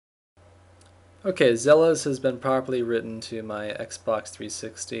Okay, Xellous has been properly written to my Xbox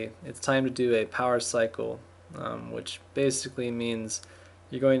 360. It's time to do a power cycle, which basically means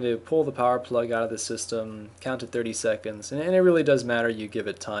you're going to pull the power plug out of the system, count to 30 seconds, and it really does matter you give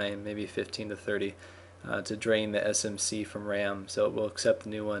it time, maybe 15 to 30, to drain the SMC from RAM, so it will accept the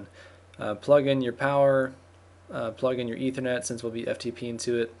new one. Plug in your power, plug in your Ethernet since we'll be FTPing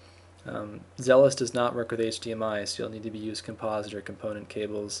to it. Xellous does not work with HDMI, so you'll need to use composite or component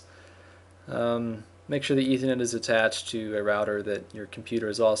cables. Make sure the Ethernet is attached to a router that your computer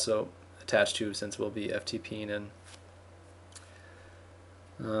is also attached to, since we'll be FTPing in.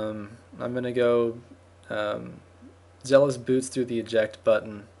 I'm going to go Xellous boots through the eject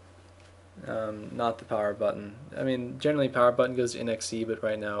button, not the power button. I mean, generally power button goes to NXE, but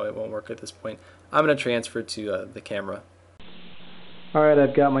right now it won't work at this point. I'm going to transfer to the camera. Alright,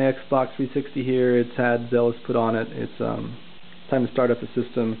 I've got my Xbox 360 here. It's had Xellous put on it. It's time to start up the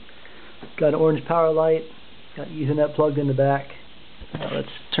system. Got an orange power light, got Ethernet plugged in the back. Let's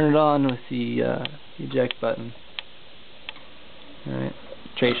turn it on with the eject button. Alright,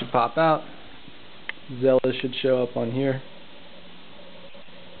 tray should pop out. Xellous should show up on here.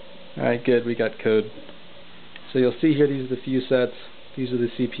 Alright, good, we got code. So you'll see here, these are the few sets. These are the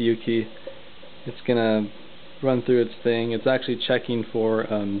CPU key. It's going to run through its thing. It's actually checking for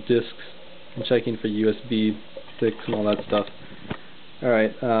disks and checking for USB sticks and all that stuff.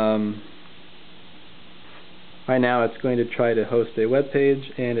 Alright, right now it's going to try to host a web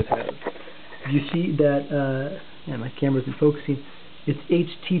page, and it has. You see that, yeah, my camera isn't focusing. It's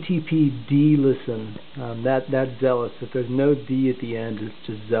HTTP dlisten. That's Xellous. If there's no D at the end, it's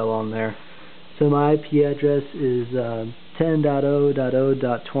just Zell on there. So my IP address is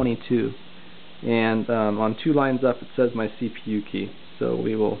 10.0.0.22, and on 2 lines up it says my CPU key. So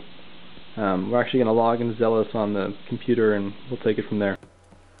we will. We're actually going to log into Xellous on the computer, and we'll take it from there.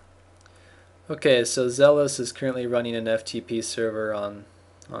 Okay, so Xellous is currently running an FTP server on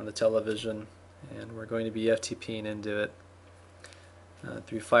the television, and we're going to be FTPing into it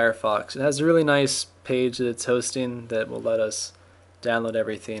through Firefox. It has a really nice page that it's hosting that will let us download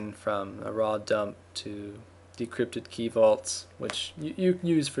everything from a raw dump to decrypted key vaults, which you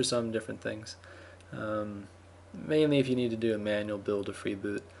use for some different things. Mainly if you need to do a manual build of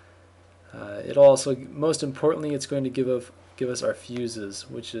freeBOOT. It also, most importantly, it's going to give us our fuses,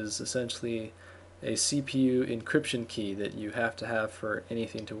 which is essentially a CPU encryption key that you have to have for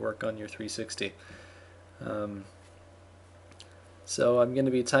anything to work on your 360. So I'm going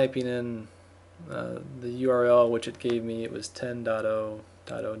to be typing in the URL which it gave me. It was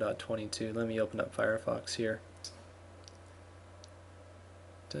 10.0.0.22. Let me open up Firefox here.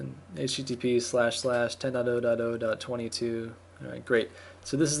 http://10.0.0.22. Alright, great.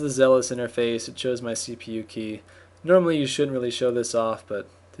 So this is the Xellous interface. It shows my CPU key. Normally you shouldn't really show this off, but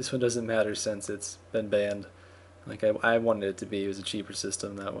this one doesn't matter since it's been banned. Like I wanted it to be. It was a cheaper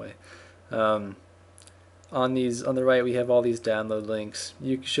system that way. On the right we have all these download links.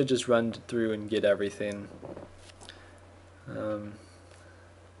 You should just run through and get everything. Yeah,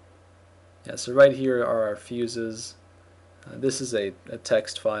 so right here are our fuses. This is a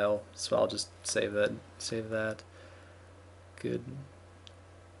text file, so I'll just save that. Good.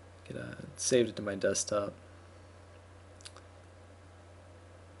 Saved it to my desktop.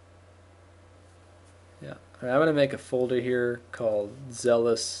 Yeah, I'm going to make a folder here called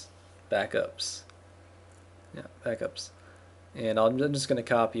Xellous Backups. Yeah, backups. And I'm just going to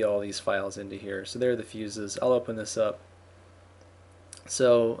copy all these files into here. So there are the fuses. I'll open this up.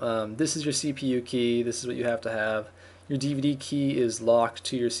 So this is your CPU key. This is what you have to have. Your DVD key is locked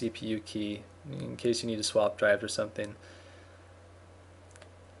to your CPU key in case you need to swap drives or something.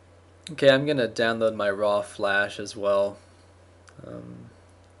 Okay, I'm going to download my raw flash as well.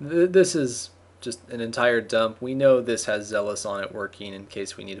 This is just an entire dump. We know this has Xellous on it working in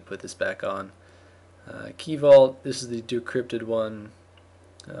case we need to put this back on. Key vault, this is the decrypted one.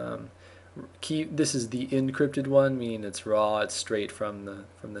 This is the encrypted one, meaning it's raw, it's straight from the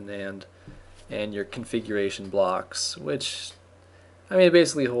NAND. And your configuration blocks, which, I mean, it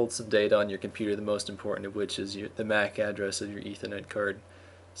basically holds some data on your computer, the most important of which is the MAC address of your Ethernet card.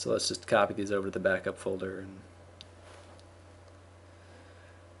 So let's just copy these over to the backup folder.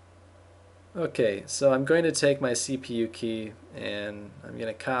 Okay, so I'm going to take my CPU key and I'm going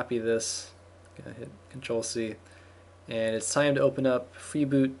to copy this. I'm going to hit Control-C, and it's time to open up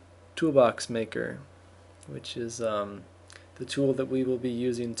freeBOOT Toolbox Maker, which is the tool that we will be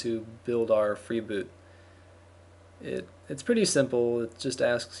using to build our freeBOOT. It's pretty simple. It just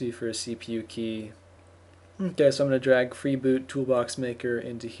asks you for a CPU key. Okay, so I'm going to drag freeBOOT Toolbox Maker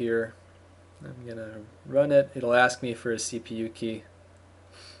into here. I'm going to run it. It'll ask me for a CPU key.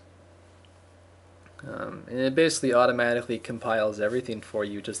 And it basically automatically compiles everything for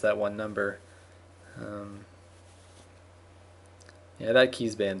you, just that one number. Yeah, that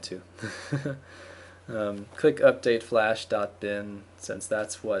key's banned too. Click update flash.bin, since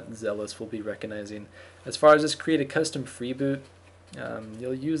that's what Xellous will be recognizing. As far as just create a custom freeboot,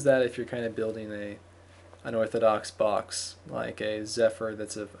 you'll use that if you're kind of building a unorthodox box, like a Zephyr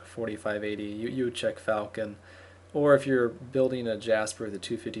that's a 4580. You would check Falcon. Or if you're building a Jasper with a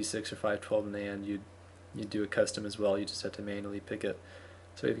 256 or 512 NAND, you'd do a custom as well. You just have to manually pick it.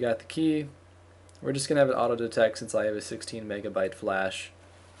 So we've got the key. We're just going to have it auto detect since I have a 16 megabyte flash.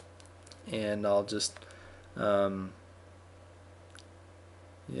 And I'll just I'll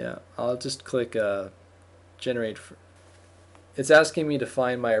just click generate. It's asking me to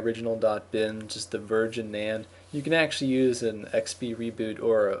find my original .bin, just the virgin NAND. You can actually use an XP reboot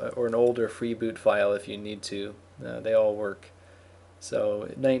or an older freeboot file if you need to. They all work. So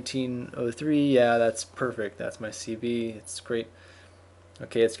 1903, yeah, that's perfect. That's my CB. It's great.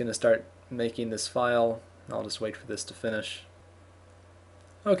 Okay, it's going to start making this file. I'll just wait for this to finish.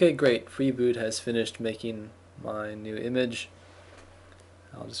 Okay, great. Freeboot has finished making my new image.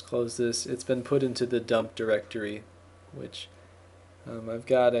 I'll just close this. It's been put into the dump directory, which I've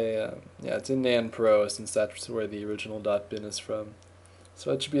got a, it's in NAND Pro, since that's where the original .bin is from.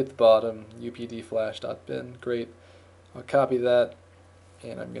 So it should be at the bottom, updflash.bin. Great. I'll copy that,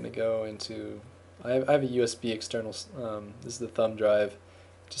 and I'm going to go into, I have a USB external, this is the thumb drive.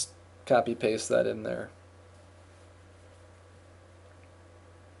 Just copy paste that in there.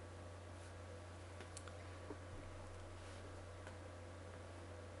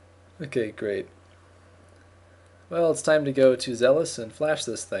 Okay, great. Well, it's time to go to Xellous and flash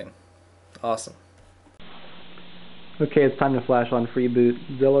this thing. Awesome. Okay, it's time to flash on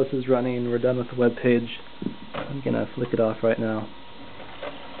freeboot. Xellous is running. We're done with the web page. I'm going to flick it off right now.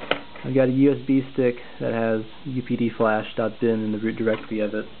 I've got a USB stick that has updflash.bin in the root directory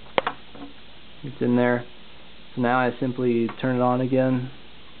of it. It's in there. So now I simply turn it on again,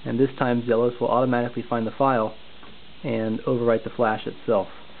 and this time Xellous will automatically find the file and overwrite the flash itself.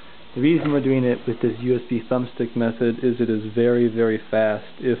 The reason we're doing it with this USB thumbstick method is it is very, very fast.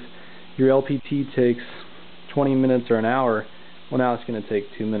 If your LPT takes 20 minutes or an hour, well, now it's going to take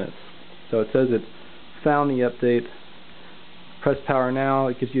 2 minutes. So it says it found the update. Press power now.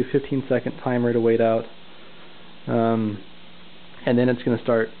 It gives you a 15-second timer to wait out. And then it's going to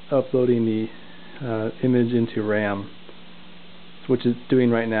start uploading the image into RAM, which it's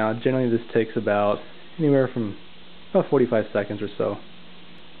doing right now. Generally this takes about anywhere from about 45 seconds or so.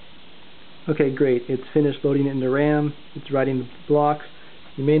 Okay, great. It's finished loading it into RAM. It's writing the blocks.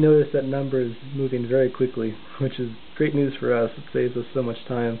 You may notice that number is moving very quickly, which is great news for us. It saves us so much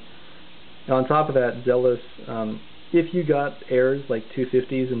time. Now on top of that, Xellous, if you got errors like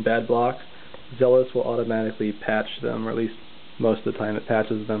 250s and bad blocks, Xellous will automatically patch them, or at least most of the time it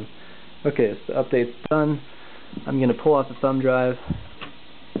patches them. Okay, so the update's done. I'm going to pull off the thumb drive.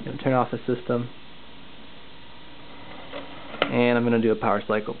 I'm going to turn off the system. And I'm going to do a power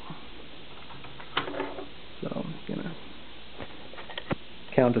cycle. So I'm going to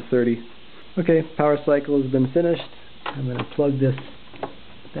count to 30. Okay, power cycle has been finished. I'm going to plug this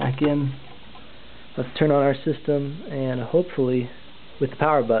back in. Let's turn on our system, and hopefully, with the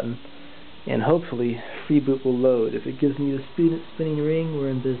power button, and hopefully freeboot will load. If it gives me the spinning ring, we're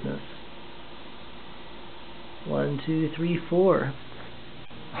in business. 1, 2, 3, 4.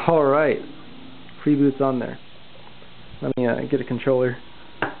 Alright, freeboot's on there. Let me get a controller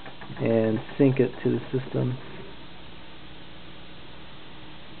and sync it to the system.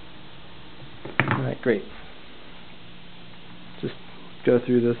 Alright, great. Just go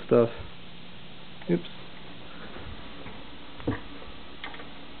through this stuff. Oops.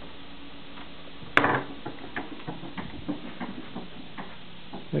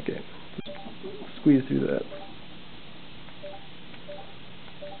 Okay, just squeeze through that.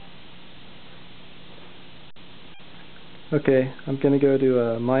 Okay, I'm going to go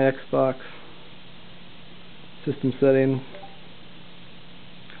to My Xbox, System Settings,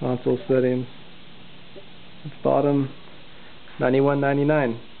 Console Settings, at the bottom,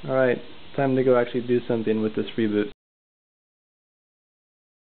 91.99. Alright, time to go actually do something with this freeboot.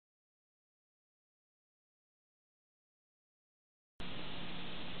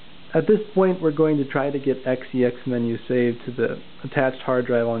 At this point, we're going to try to get XeXMenu saved to the attached hard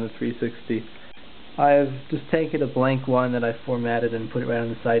drive on the 360. I've just taken a blank one that I formatted and put it right on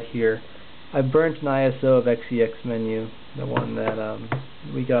the side here. I burnt an ISO of XeXMenu, the one that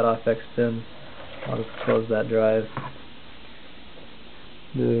we got off XPIN. I'll just close that drive.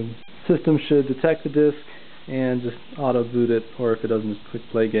 The system should detect the disk and just auto boot it, or if it doesn't, just click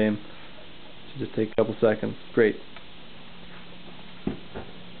play game. Should just take a couple seconds. Great.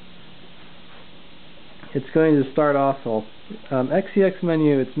 It's going to start off,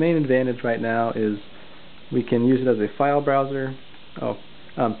 XeXMenu, its main advantage right now is we can use it as a file browser.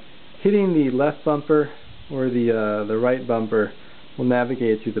 Hitting the left bumper or the right bumper will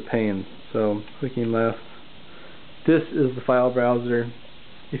navigate through the panes. So clicking left, this is the file browser.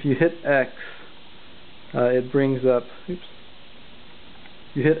 If you hit X, it brings up, if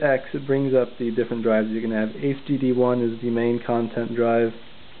you hit X, it brings up the different drives you can have. HDD1 is the main content drive.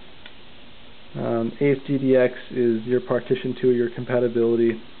 HDDX is your partition to your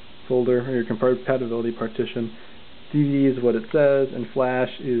compatibility folder, or your compatibility partition. DVD is what it says, and Flash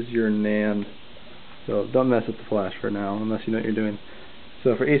is your NAND. So don't mess with the Flash for now, unless you know what you're doing.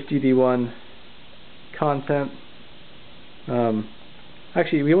 So for HDD1 content,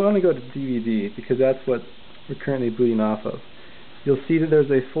 actually we want to go to DVD because that's what we're currently booting off of. You'll see that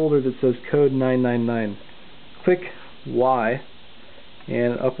there's a folder that says code 999. Click Y,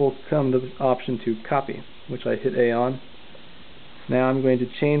 and up will come the option to copy, which I hit A on. Now I'm going to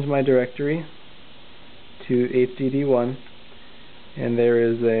change my directory to HDD1, and there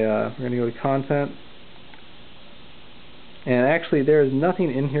is a, we're going to go to content, and actually there is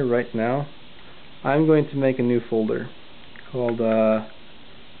nothing in here right now. I'm going to make a new folder called,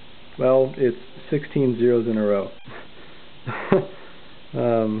 well, it's 16 zeros in a row.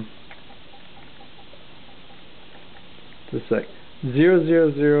 Just a sec. 0,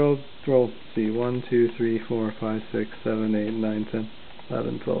 0, 0, well, let's see, 1, 2, 3, 4, 5, 6, 7, 8, 9, 10,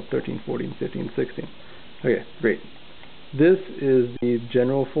 11, 12, 13, 14, 15, 16. Okay, great. This is the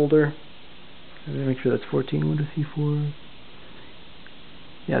general folder. Let me make sure that's 14. 1, 2, 3, 4.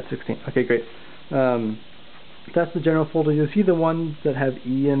 Yeah, it's 16. Okay, great. That's the general folder. You'll see the ones that have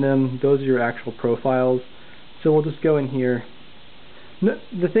E in them. Those are your actual profiles. So we'll just go in here. No,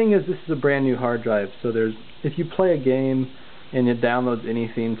 the thing is, this is a brand new hard drive. So there's, if you play a game and it downloads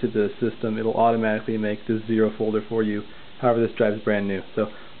anything to the system, it'll automatically make this 0 folder for you. However, this drive is brand new.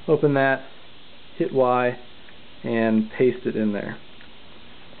 So open that, hit Y, and paste it in there.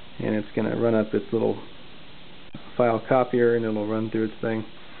 And it's going to run up its little file copier, and it'll run through its thing.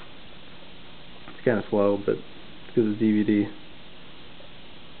 It's kind of slow, but it's because it's DVD.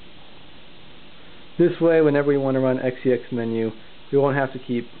 This way, whenever we want to run XeXMenu, we won't have to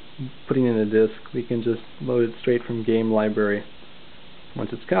keep putting in a disk. We can just load it straight from game library once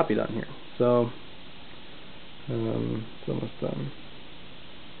it's copied on here. So it's almost done.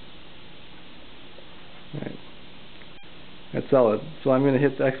 Alright, that's solid. So I'm going to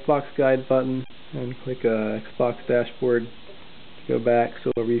hit the Xbox Guide button and click Xbox Dashboard to go back,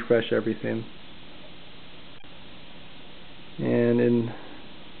 so it'll refresh everything. And in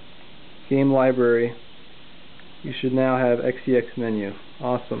game library, you should now have XeXMenu.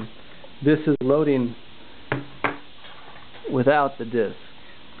 Awesome. This is loading without the disk.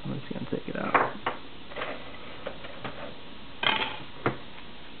 I'm just going to take it out.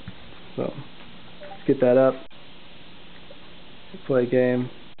 So let's get that up. Play game.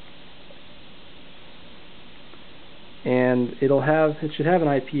 And it should have an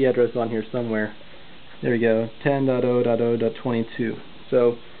IP address on here somewhere. There we go, 10.0.0.22.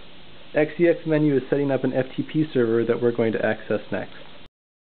 So XeXMenu is setting up an FTP server that we're going to access next.